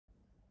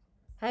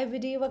Hi,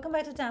 Vidhi. Welcome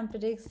back to Tam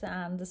Predicts,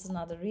 and this is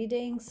another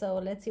reading. So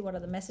let's see what are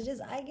the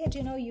messages I get.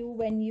 You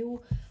when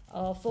you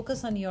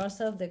focus on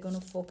yourself, they're going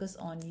to focus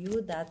on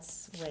you.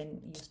 That's when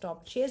you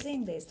stop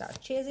chasing, they start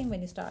chasing.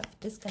 When you start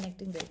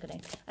disconnecting, they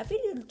connect. I feel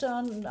you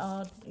turn,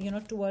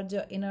 towards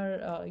your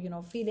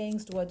inner,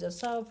 feelings, towards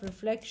yourself,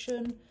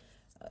 reflection,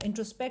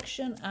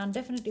 introspection, and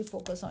definitely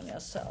focus on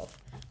yourself.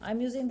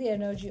 I'm using the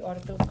energy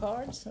oracle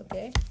cards.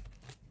 Okay,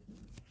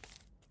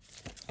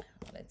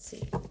 let's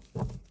see.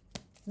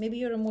 Maybe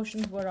your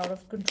emotions were out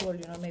of control,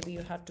 maybe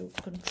you had to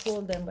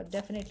control them, but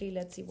definitely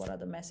let's see what are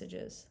the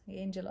messages. The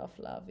angel of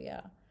love,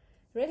 yeah,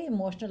 really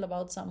emotional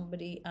about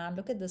somebody. And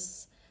look at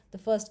this, the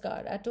first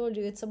card. I told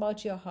you it's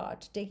about your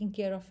heart, taking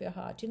care of your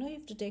heart. You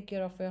have to take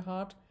care of your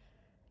heart.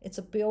 It's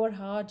a pure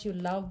heart. You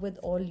love with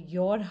all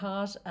your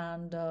heart,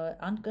 and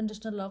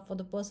unconditional love for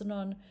the person.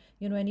 On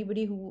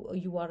anybody who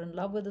you are in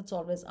love with, it's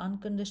always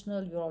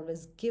unconditional. You're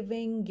always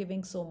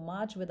giving so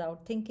much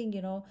without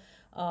thinking,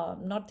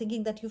 not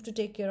thinking that you have to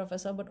take care of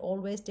yourself, but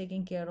always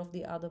taking care of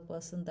the other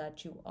person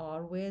that you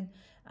are with.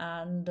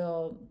 And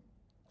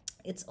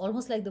it's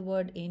almost like the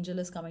word angel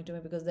is coming to me,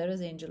 because there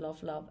is angel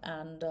of love.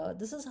 And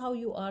this is how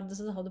you are,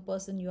 this is how the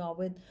person you are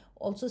with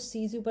also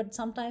sees you. But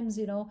sometimes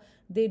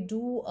they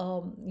do,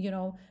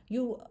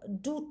 you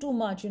do too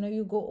much,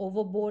 you go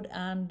overboard,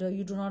 and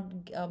you do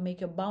not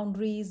make your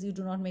boundaries. You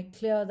do not make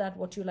clear that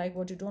what you like,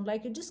 what you don't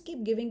like. You just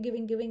keep giving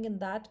in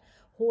that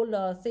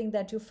whole thing,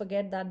 that you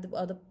forget that the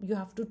other, you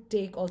have to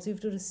take also, you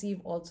have to receive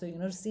also.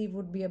 Receive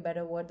would be a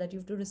better word, that you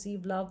have to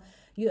receive love.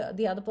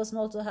 The other person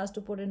also has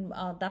to put in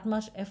that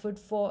much effort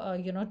for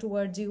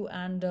towards you,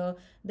 and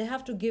they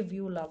have to give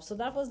you love. So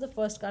that was the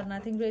first card, and I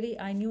think really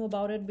I knew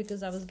about it,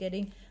 because I was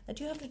getting that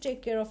you have to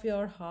take care of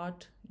your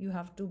heart. You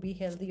have to be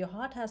healthy. Your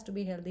heart has to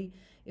be healthy.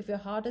 If your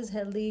heart is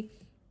healthy,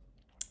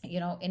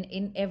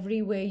 in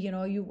every way,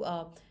 you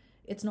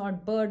it's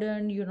not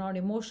burdened, you're not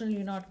emotional,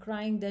 you're not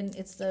crying, then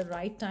it's the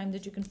right time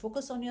that you can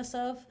focus on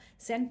yourself,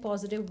 send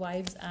positive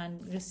vibes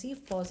and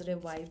receive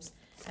positive vibes.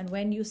 And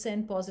when you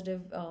send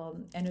positive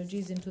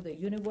energies into the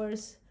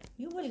universe,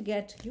 you will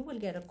get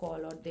a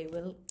call, or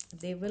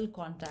they will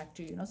contact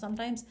you.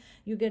 Sometimes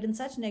you get in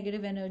such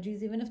negative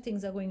energies, even if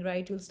things are going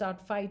right, you'll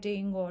start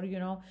fighting, or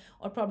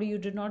or probably you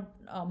did not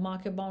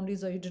mark your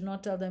boundaries, or you did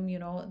not tell them,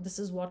 this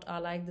is what I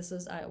like, this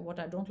is what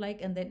I don't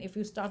like. And then if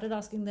you started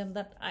asking them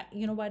that,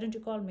 why don't you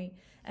call me,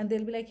 and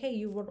they'll be like, hey,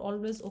 you were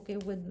always okay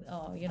with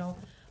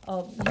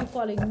you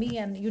calling me,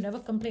 and you never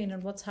complain,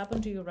 and what's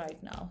happened to you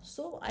right now.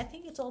 So I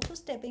think it's also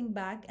stepping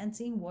back and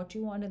seeing what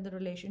you want in the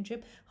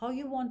relationship, how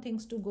you want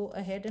things to go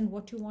ahead, and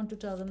what you want to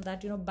tell them,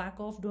 that back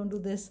off, don't do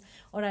this,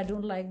 or I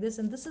don't like this,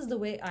 and this is the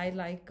way I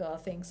like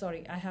things.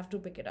 Sorry, I have to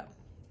pick it up.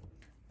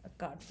 A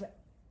card for,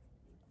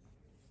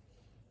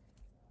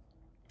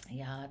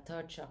 yeah,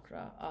 third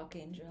chakra,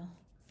 archangel.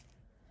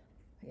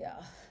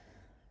 Yeah,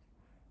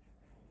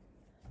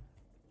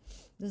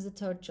 this is the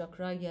third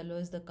chakra. Yellow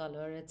is the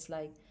color. It's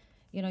like,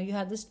 you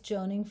had this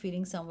churning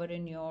feeling somewhere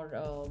in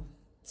your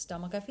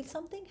stomach. I feel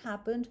something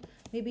happened.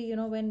 Maybe,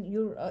 when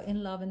you're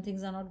in love and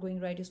things are not going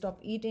right, you stop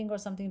eating, or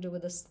something to do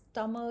with the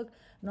stomach,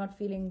 not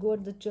feeling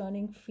good, the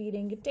churning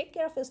feeling. You take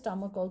care of your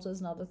stomach also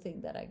is another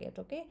thing that I get,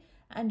 okay?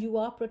 And you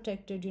are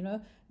protected,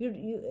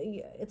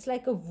 it's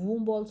like a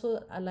womb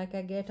also, like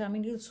I get. I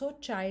mean, you're so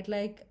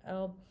childlike.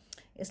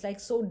 It's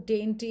like so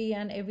dainty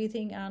and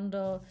everything, and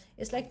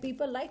it's like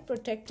people like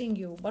protecting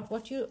you, but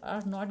what you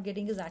are not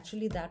getting is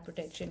actually that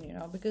protection,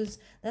 because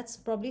that's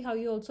probably how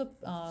you also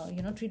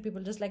treat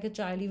people, just like a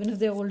child, even if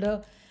they're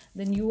older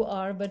than you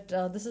are. But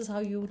this is how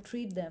you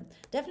treat them.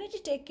 Definitely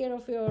take care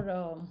of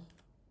your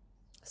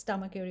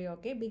stomach area,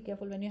 okay? Be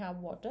careful when you have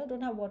water.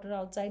 Don't have water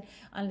outside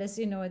unless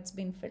it's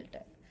been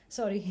filtered.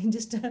 Sorry,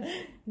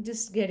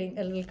 just getting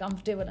a little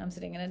comfortable. I'm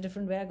sitting in a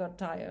different way. I got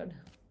tired.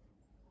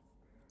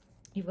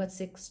 You've got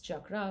sixth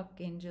chakra,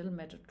 archangel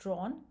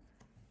Metatron.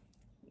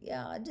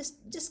 Yeah,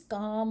 just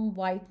calm,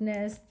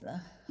 whiteness,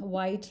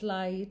 white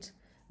light,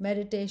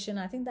 meditation.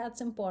 I think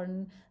that's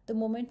important. The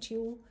moment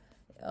you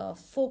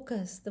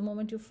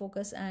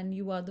focus, and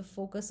you are the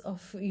focus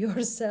of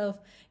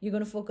yourself, you're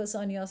going to focus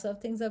on yourself,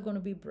 things are going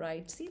to be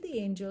bright. See the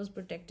angels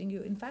protecting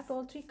you. In fact,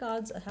 all three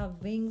cards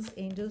have wings,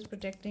 angels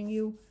protecting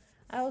you.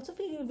 I also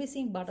feel you'll be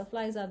seeing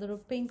butterflies, either a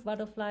pink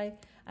butterfly.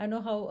 I know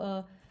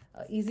how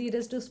easy it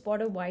is to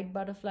spot a white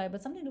butterfly,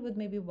 but something to do with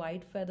maybe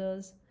white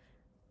feathers.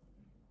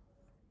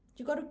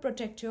 You got to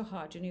protect your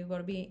heart, you got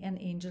to be an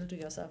angel to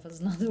yourself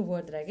is another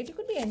word that I get. You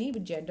could be any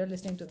gender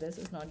listening to this.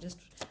 It's not just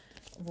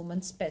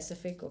woman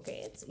specific,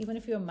 okay? It's even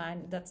if you're a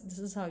man, this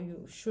is how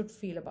you should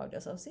feel about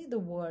yourself. See the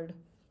world.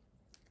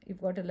 You've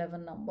got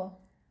 11 number.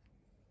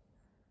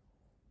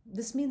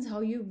 This means how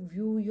you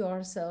view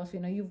yourself.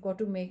 You've got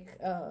to make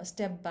a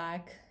step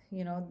back.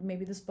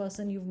 Maybe this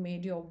person, you've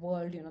made your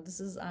world. This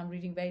is, I'm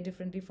reading very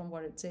differently from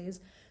what it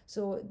says.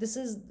 So this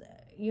is,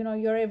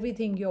 your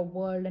everything, your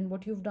world. And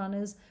what you've done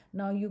is,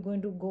 now you're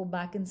going to go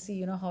back and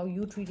see how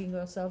you treating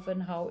yourself,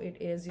 and how it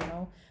is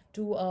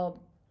to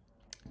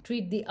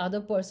treat the other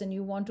person.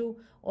 You want to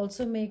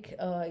also make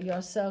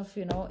yourself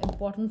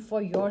important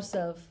for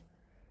yourself.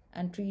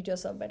 and treat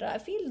yourself better. I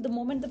feel the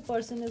moment the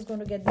person is going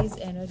to get these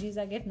energies,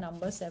 I get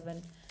number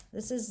 7.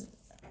 This is,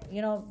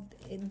 you know,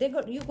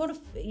 you're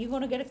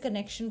going to get a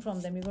connection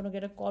from them. You're going to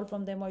get a call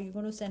from them, or you're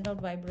going to send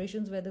out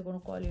vibrations where they're going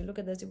to call you. Look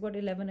at this. You've got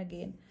 11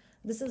 again.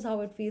 This is how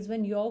it feels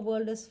when your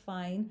world is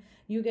fine.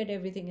 You get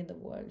everything in the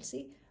world.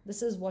 See,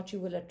 this is what you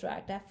will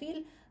attract. I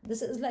feel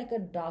this is like a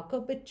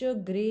darker picture,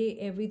 gray,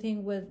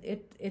 everything with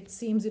it. It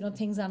seems, you know,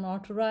 things are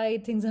not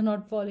right. Things are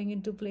not falling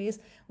into place.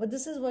 But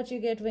this is what you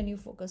get when you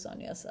focus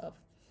on yourself.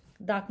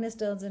 Darkness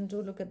turns into,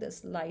 look at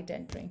this, light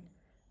entering.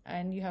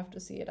 And you have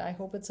to see it. I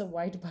hope it's a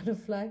white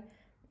butterfly.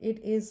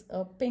 It is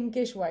a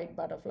pinkish white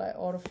butterfly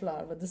or a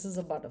flower, but this is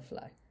a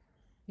butterfly.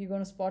 You're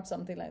going to spot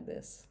something like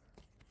this.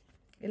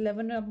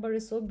 11 number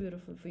is so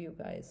beautiful for you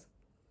guys.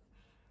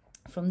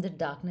 From the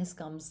darkness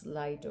comes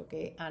light,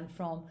 okay? And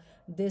from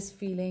this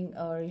feeling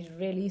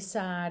really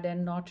sad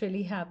and not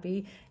really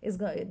happy,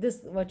 this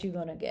is what you're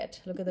going to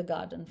get. Look at the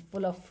garden,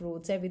 full of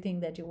fruits, everything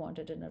that you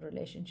wanted in a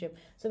relationship.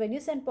 So when you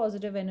send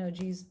positive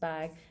energies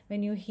back,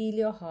 when you heal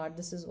your heart,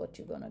 this is what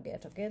you're going to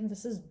get, okay? And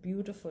this is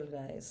beautiful,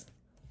 guys.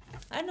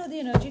 I know the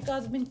energy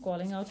card's been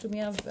calling out to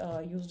me. I've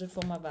used it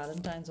for my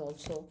Valentine's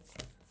also.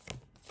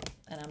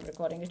 And I'm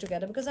recording it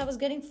together because I was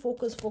getting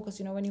focus.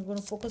 You know, when you're going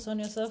to focus on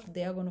yourself,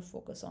 they are going to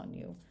focus on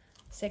you.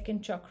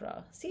 Second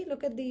chakra. See,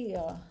 look at the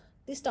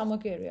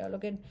stomach area.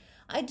 Look at,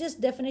 I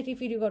just definitely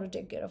feel you got to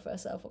take care of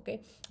yourself,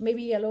 okay?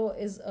 Maybe yellow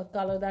is a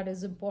color that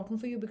is important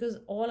for you because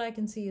all I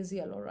can see is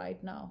yellow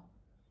right now.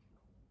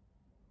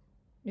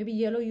 Maybe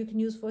yellow you can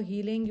use for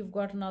healing. You've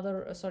got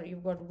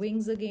you've got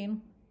wings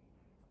again.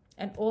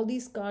 And all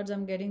these cards,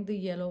 I'm getting the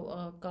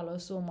yellow color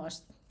so much.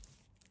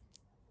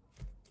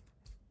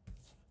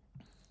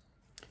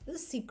 There's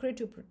a secret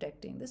you're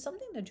protecting. There's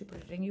something that you're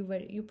protecting.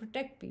 You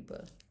protect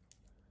people.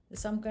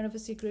 There's some kind of a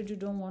secret you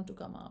don't want to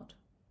come out.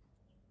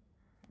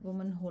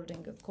 Woman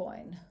holding a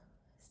coin.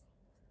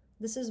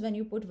 This is when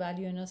you put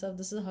value in yourself.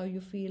 This is how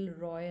you feel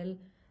royal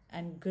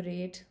and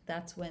great.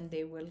 That's when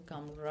they will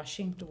come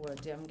rushing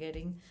towards you. I'm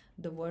getting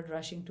the word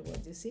rushing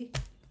towards you. See?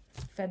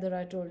 Feather,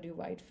 I told you,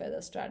 white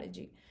feather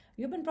strategy.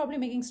 You've been probably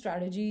making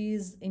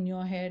strategies in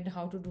your head,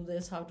 how to do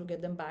this, how to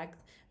get them back.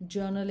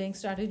 Journaling,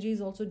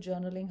 strategies, also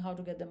journaling, how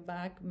to get them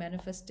back,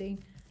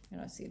 manifesting. You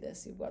know, see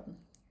this, you've got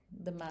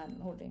the man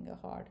holding a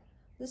heart.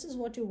 This is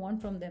what you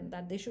want from them,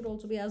 that they should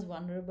also be as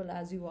vulnerable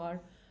as you are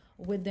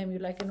with them.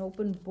 You're like an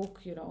open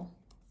book, you know.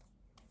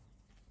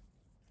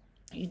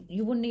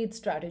 You wouldn't need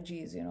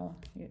strategies, you know.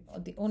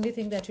 The only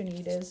thing that you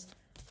need is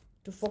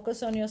to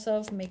focus on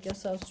yourself, make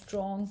yourself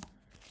strong,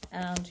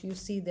 and you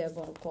see they're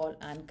going to call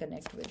and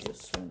connect with you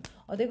soon,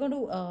 or they're going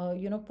to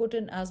you know, put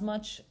in as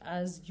much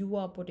as you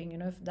are putting. You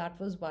know, if that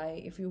was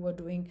why, if you were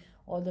doing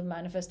all the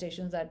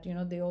manifestations that, you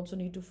know, they also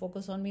need to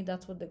focus on me,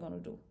 that's what they're going to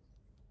do.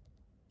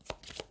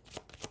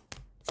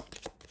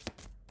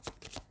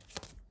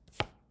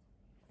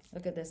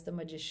 Look at this, the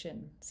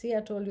Magician. See, I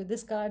told you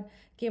this card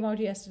came out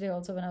yesterday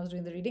also when I was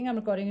doing the reading. I'm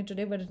recording it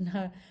today, but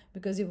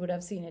because you would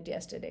have seen it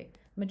yesterday.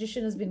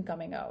 Magician has been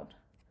coming out.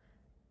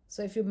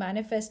 So if you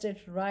manifest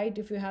it right,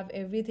 if you have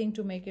everything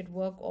to make it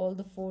work, all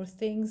the 4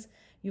 things,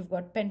 you've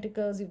got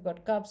pentacles, you've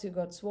got cups, you've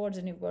got swords,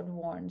 and you've got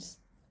wands.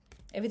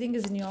 Everything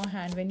is in your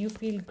hand. When you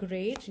feel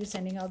great, you're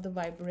sending out the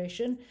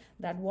vibration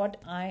that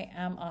what I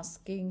am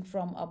asking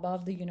from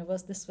above the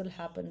universe, this will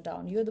happen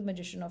down. You're the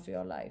magician of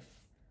your life.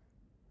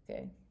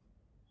 Okay.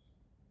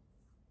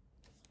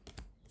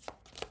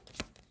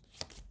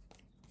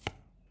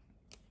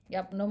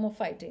 Yep, no more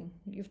fighting.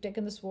 You've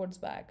taken the swords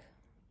back.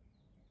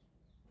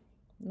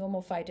 No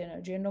more fight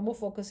energy and no more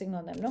focusing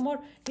on them. No more,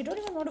 you don't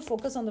even want to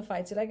focus on the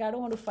fights. You're like, I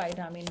don't want to fight.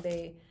 I mean,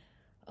 they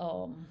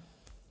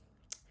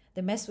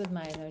mess with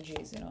my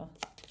energies, you know.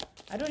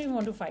 I don't even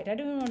want to fight. I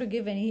don't even want to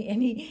give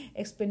any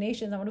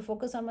explanations. I want to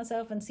focus on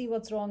myself and see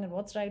what's wrong and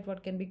what's right,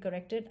 what can be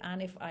corrected.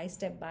 And if I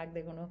step back,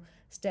 they're going to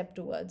step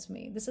towards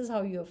me. This is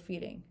how you're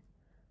feeling.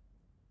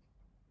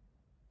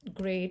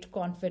 Great,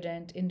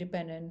 confident,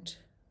 independent.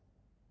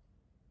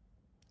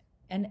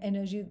 An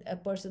energy, a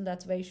person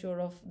that's very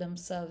sure of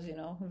themselves, you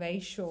know, very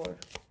sure.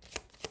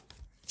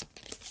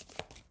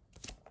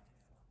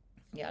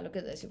 Yeah, look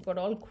at this. You've got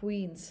all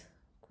queens.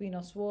 Queen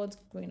of Swords,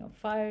 Queen of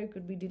Fire.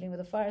 Could be dealing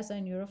with a fire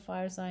sign. You're a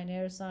fire sign,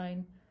 air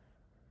sign.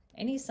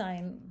 Any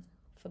sign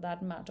for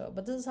that matter.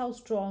 But this is how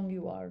strong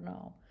you are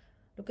now.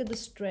 Look at the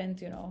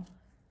strength, you know.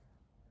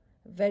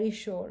 Very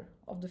sure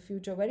of the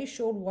future. Very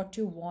sure what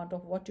you want,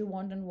 of what you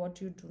want and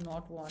what you do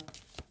not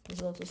want. This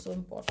is also so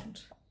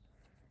important.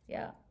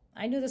 Yeah.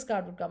 I knew this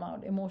card would come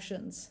out.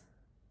 Emotions.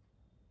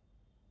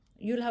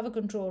 You'll have a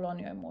control on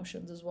your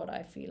emotions is what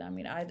I feel. I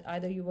mean,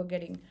 either you were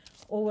getting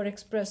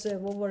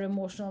over-expressive,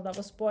 over-emotional, that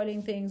was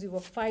spoiling things, you were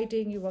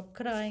fighting, you were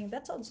crying.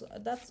 That's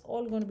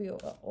all going to be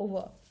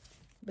over.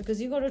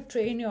 Because you got to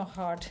train your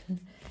heart.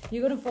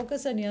 You're going to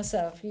focus on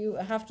yourself. You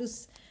have to,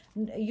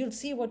 you'll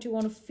see what you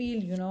want to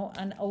feel, you know,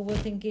 and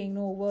overthinking,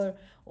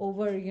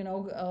 over you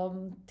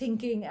know,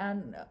 thinking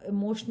and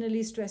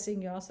emotionally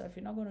stressing yourself.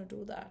 You're not going to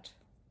do that.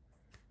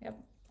 Yep.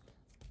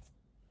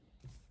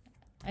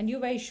 And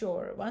you're very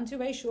sure. Once you're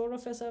very sure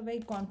of yourself,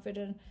 very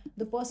confident,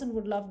 the person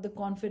would love the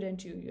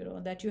confident you, you know,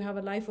 that you have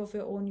a life of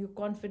your own, you're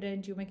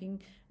confident, you're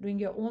doing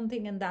your own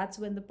thing, and that's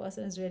when the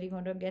person is really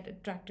going to get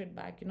attracted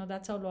back. You know,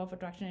 that's how law of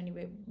attraction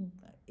anyway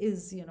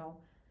is, you know,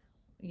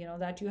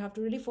 that you have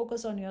to really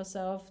focus on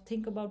yourself,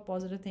 think about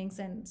positive things,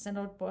 and send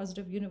out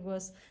positive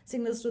universe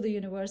signals to the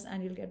universe,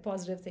 and you'll get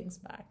positive things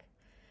back.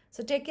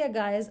 So take care,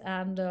 guys,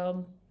 and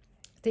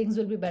things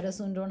will be better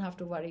soon. Don't have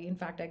to worry. In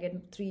fact, I get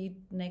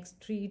next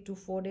 3 to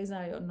 4 days,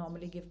 I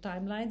normally give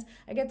timelines.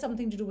 I get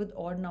something to do with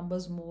odd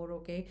numbers more.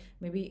 Okay,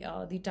 maybe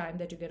the time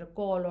that you get a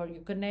call or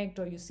you connect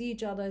or you see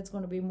each other, it's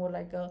going to be more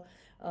like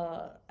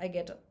I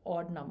get an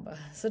odd number.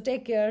 So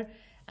take care.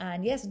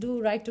 And yes,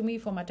 do write to me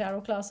for my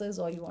tarot classes,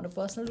 or you want a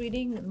personal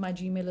reading. My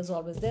Gmail is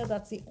always there.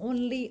 That's the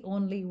only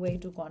way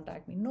to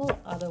contact me. No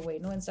other way.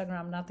 No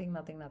Instagram, nothing.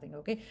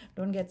 Okay,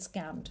 don't get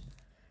scammed.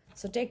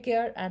 So take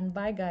care, and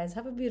bye, guys.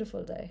 Have a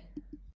beautiful day.